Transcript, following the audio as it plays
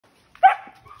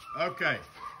Okay,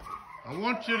 I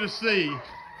want you to see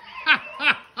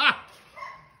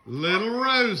little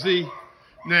Rosie.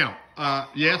 Now,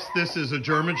 yes, this is a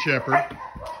German Shepherd,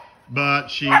 but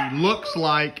she looks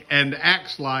like and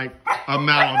acts like a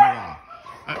Malinois.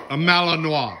 A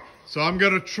Malinois. So I'm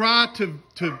going to try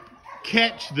to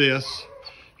catch this.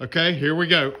 Okay, here we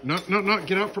go. No,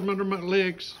 get out from under my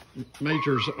legs.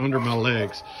 Major's under my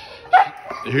legs.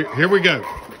 Here we go.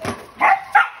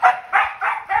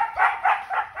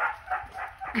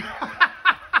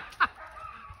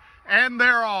 And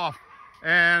they're off.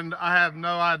 And I have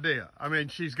no idea. I mean,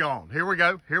 she's gone. Here we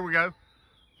go. Here we go.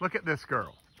 Look at this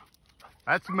girl.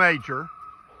 That's Major.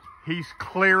 He's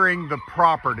clearing the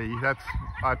property.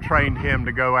 I trained him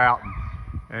to go out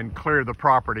and clear the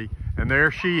property. And there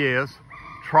she is,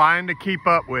 trying to keep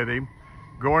up with him,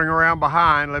 going around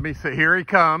behind. Let me see. Here he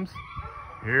comes.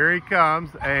 Here he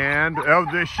comes. And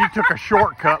oh, she took a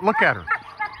shortcut. Look at her.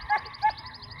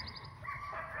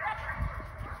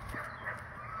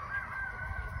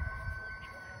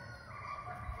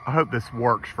 I hope this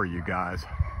works for you guys.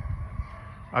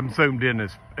 I'm zoomed in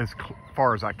as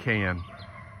far as I can.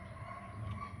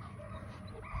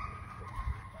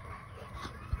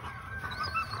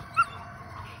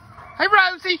 Hey,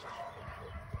 Rosie.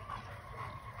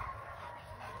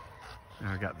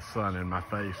 Now I got the sun in my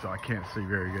face, so I can't see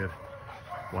very good.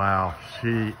 Wow,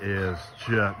 she is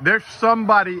just... There's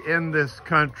somebody in this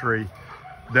country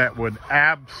that would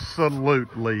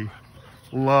absolutely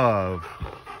love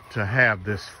to have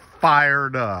this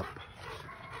fired up.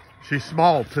 She's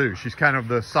small too. She's kind of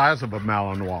the size of a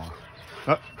Malinois.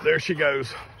 Oh, there she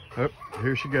goes. Oh,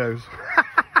 here she goes.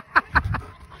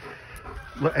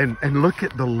 and look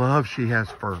at the love she has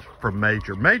for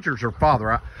Major. Major's her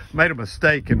father. I made a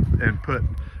mistake and put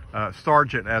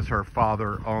Sergeant as her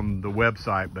father on the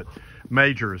website, but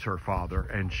Major is her father,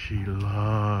 and she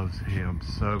loves him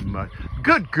so much.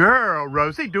 Good girl,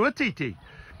 Rosie. Do a TT.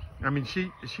 I mean,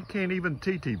 she can't even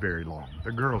TT very long.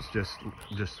 The girl's just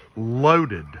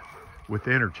loaded with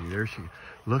energy. There she,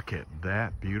 look at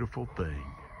that beautiful thing.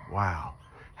 Wow.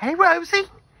 Hey, Rosie.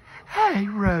 Hey,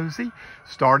 Rosie.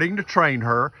 Starting to train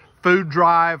her. Food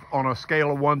drive on a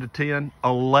scale of 1 to 10,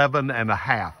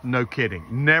 11.5. No kidding.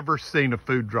 Never seen a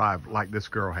food drive like this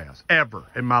girl has. Ever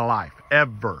in my life.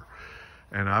 Ever.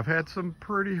 And I've had some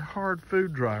pretty hard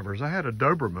food drivers. I had a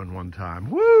Doberman one time.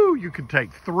 Woo! You could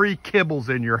take 3 kibbles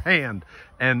in your hand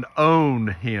and own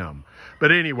him.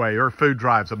 But anyway, her food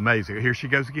drive's amazing. Here she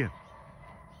goes again.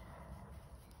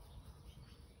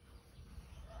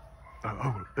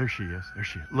 Oh, there she is. There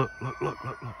she is. Look.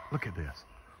 Look at this.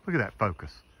 Look at that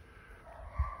focus.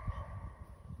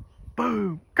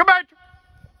 Boom. Come back.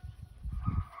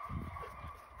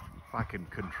 If I can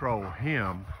control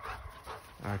him,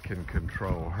 I can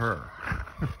control her.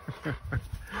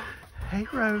 Hey,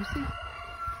 Rosie.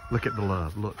 Look at the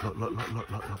love. Look.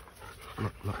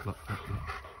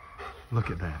 Look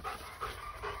at that.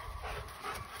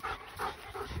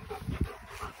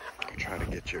 I'll try to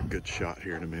get you a good shot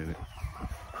here in a minute.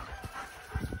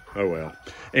 Oh, well.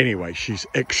 Anyway, she's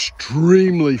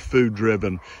extremely food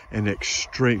driven and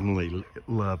extremely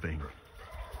loving.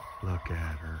 Look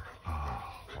at her. Oh,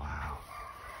 wow.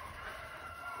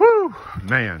 Woo,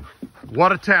 man,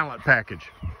 what a talent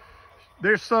package.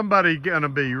 There's somebody gonna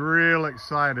be real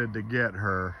excited to get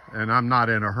her, and I'm not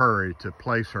in a hurry to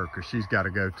place her because she's got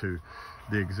to go to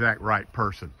the exact right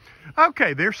person.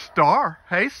 Okay, there's Star.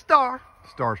 Hey, Star.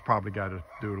 Star's probably got to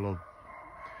do a little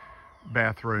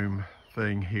bathroom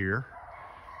thing here.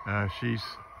 She's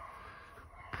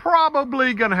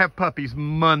probably gonna have puppies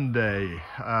Monday.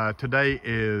 Today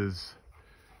is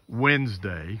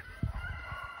Wednesday.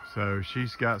 So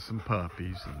she's got some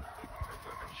puppies, and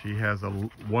she has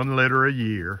 1 litter a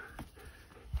year.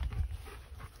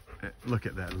 Look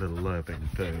at that little loving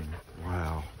thing.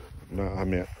 Wow. No, I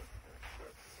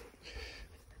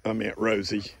meant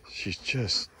Rosie. She's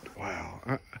just,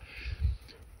 wow.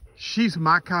 She's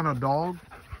my kind of dog.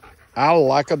 I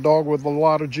like a dog with a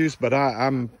lot of juice, but I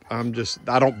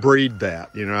don't breed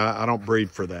that. You know, I don't breed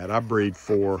for that. I breed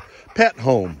for pet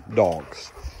home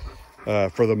dogs,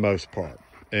 for the most part.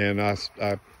 And I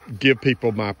give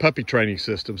people my puppy training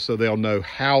system so they'll know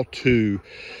how to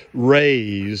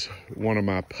raise one of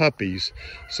my puppies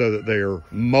so that they're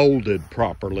molded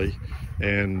properly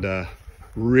and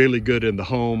really good in the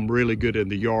home, really good in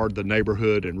the yard, the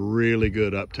neighborhood, and really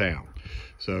good uptown.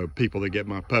 So people that get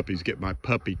my puppies get my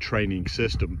puppy training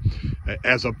system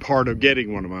as a part of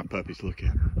getting one of my puppies. Look at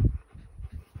her.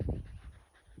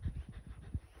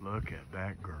 Look at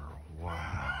that girl.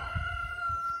 Wow.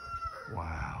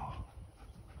 Wow.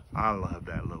 I love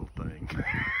that little thing.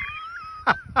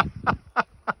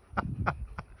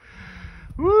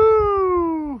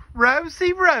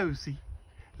 see Rosey.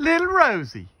 Little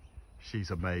Rosey.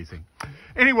 She's amazing.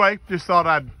 Anyway, just thought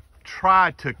I'd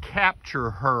try to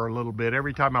capture her a little bit.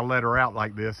 Every time I let her out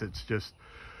like this, it's just,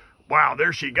 wow,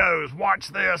 there she goes. Watch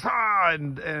this.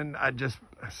 And I just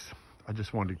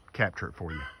wanted to capture it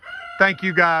for you. Thank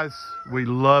you guys. We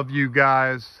love you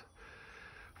guys.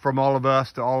 From all of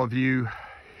us to all of you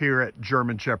here at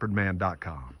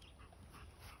GermanShepherdMan.com.